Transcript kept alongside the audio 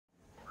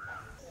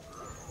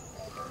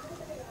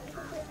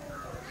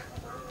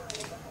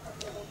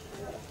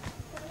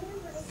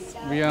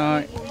We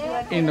are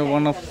in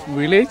one of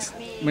village,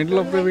 middle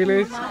of the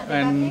village,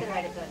 and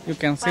you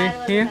can see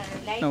here.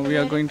 Now we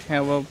are going to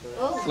have a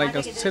like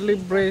a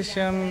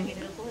celebration.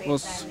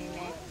 Was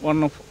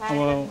one of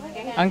our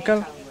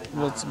uncle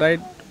was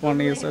died 1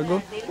 year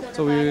ago,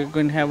 so we're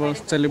going to have a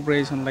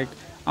celebration like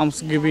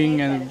alms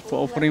giving and for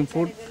offering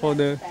food for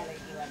the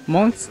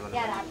monks.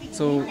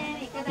 So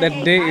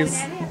that day is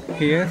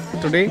here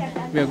today.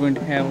 We are going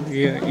to have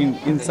here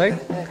inside.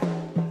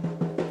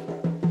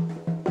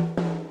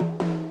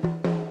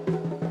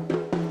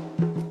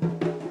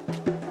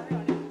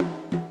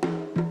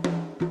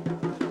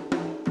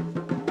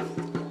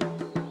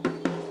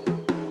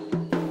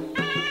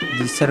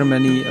 The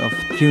ceremony of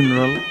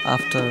funeral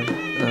after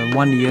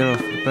 1 year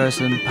of a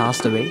person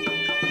passed away.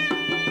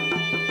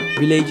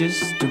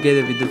 Villagers,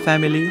 together with the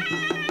family,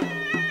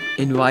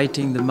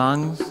 inviting the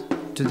monks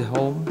to the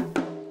home.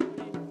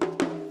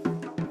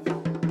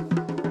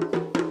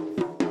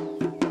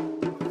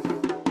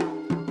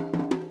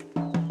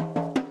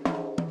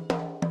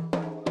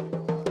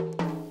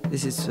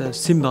 This is a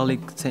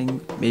symbolic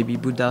thing, maybe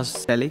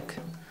Buddha's relic.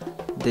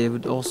 They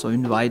would also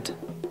invite,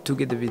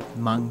 together with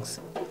monks,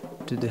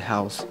 to the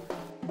house.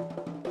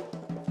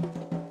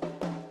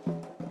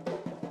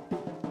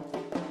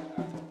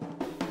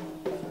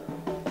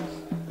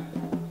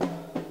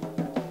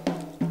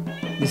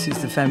 This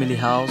is the family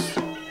house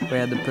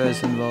where the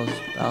person was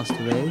passed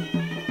away,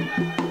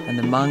 and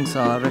the monks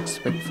are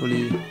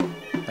respectfully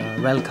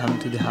welcomed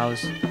to the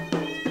house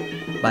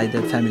by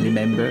the family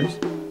members.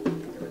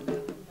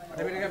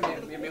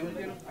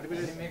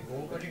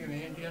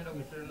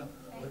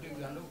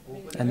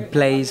 And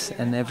place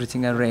and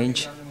everything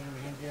arranged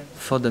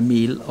for the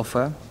meal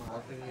offer.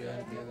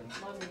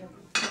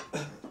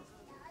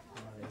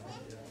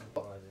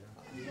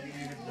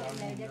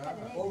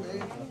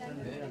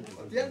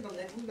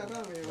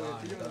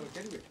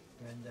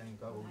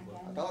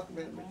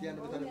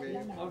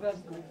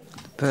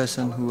 The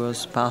person who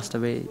was passed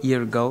away a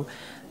year ago,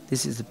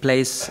 this is the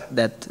place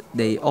that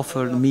they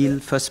offered meal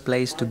first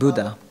place to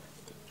Buddha.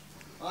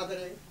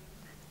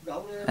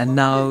 And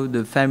now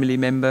the family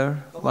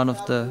member, one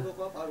of the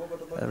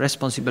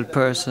responsible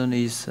person,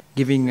 is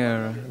giving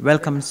a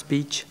welcome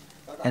speech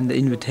and the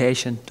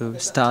invitation to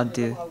start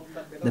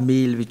the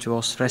meal, which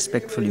was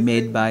respectfully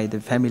made by the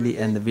family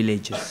and the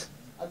villagers.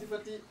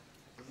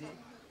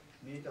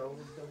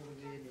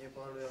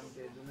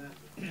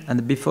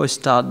 And before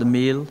start the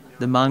meal,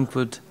 the monk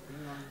would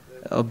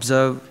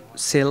observe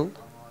still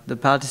the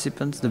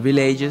participants, the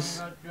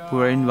villagers who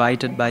were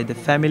invited by the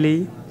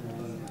family.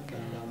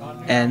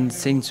 And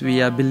since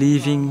we are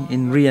believing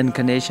in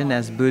reincarnation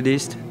as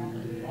Buddhists,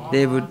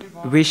 they would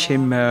wish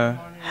him a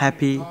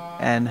happy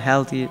and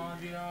healthy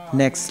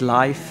next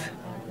life.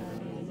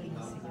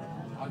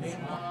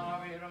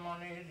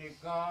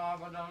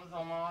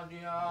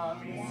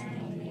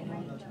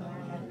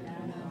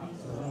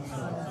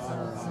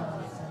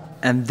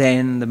 And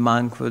then the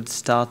monk would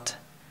start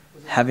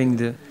having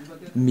the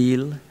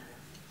meal.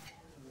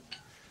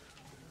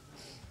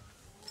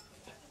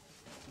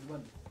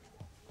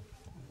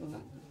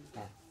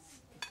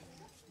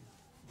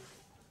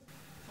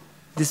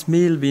 This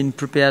meal being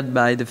prepared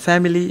by the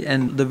family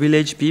and the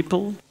village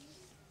people.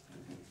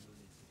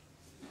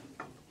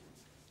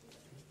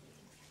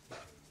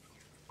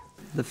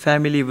 The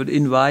family would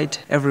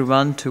invite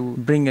everyone to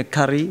bring a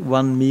curry,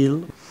 one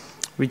meal,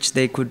 which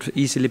they could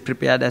easily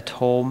prepare at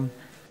home.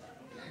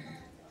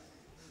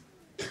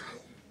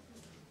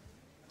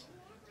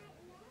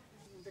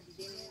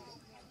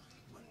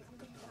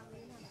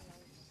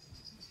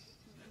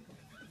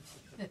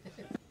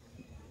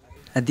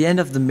 At the end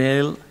of the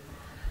meal,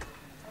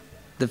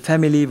 the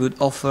family would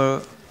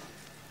offer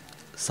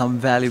some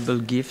valuable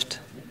gift,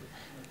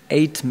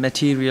 8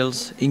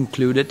 materials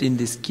included in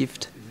this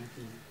gift,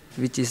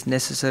 which is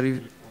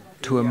necessary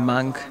to a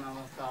monk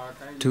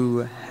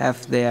to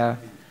have their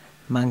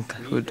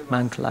monkhood,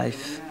 monk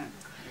life.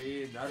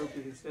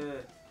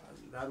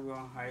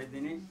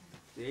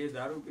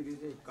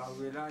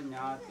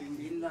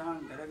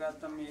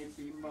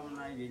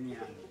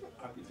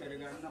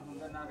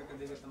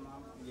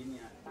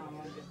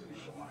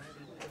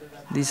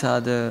 These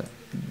are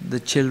the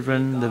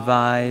children, the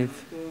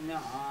wife,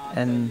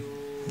 and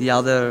the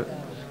other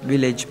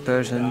village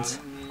persons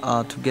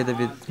are together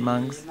with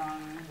monks,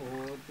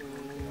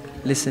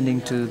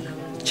 listening to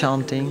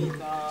chanting,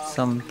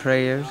 some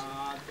prayers,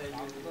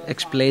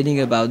 explaining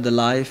about the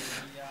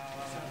life,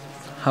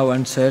 how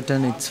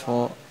uncertain it's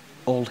for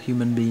all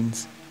human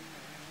beings.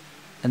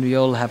 And we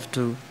all have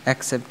to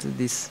accept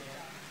this.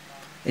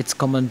 It's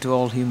common to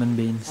all human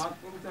beings.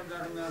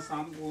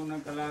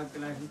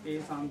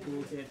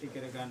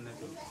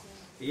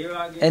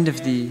 End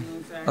of the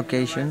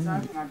occasion,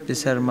 the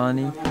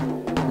ceremony,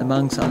 the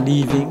monks are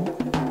leaving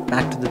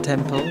back to the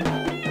temple,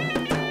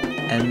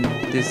 and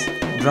these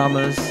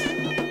drummers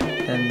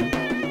and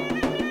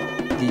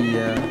the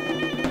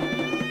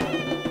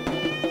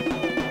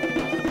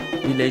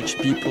village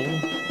people,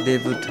 they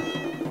would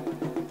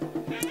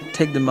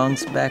take the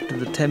monks back to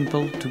the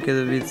temple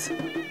together with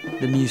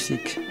the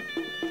music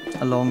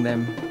along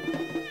them.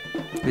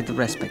 with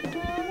respect.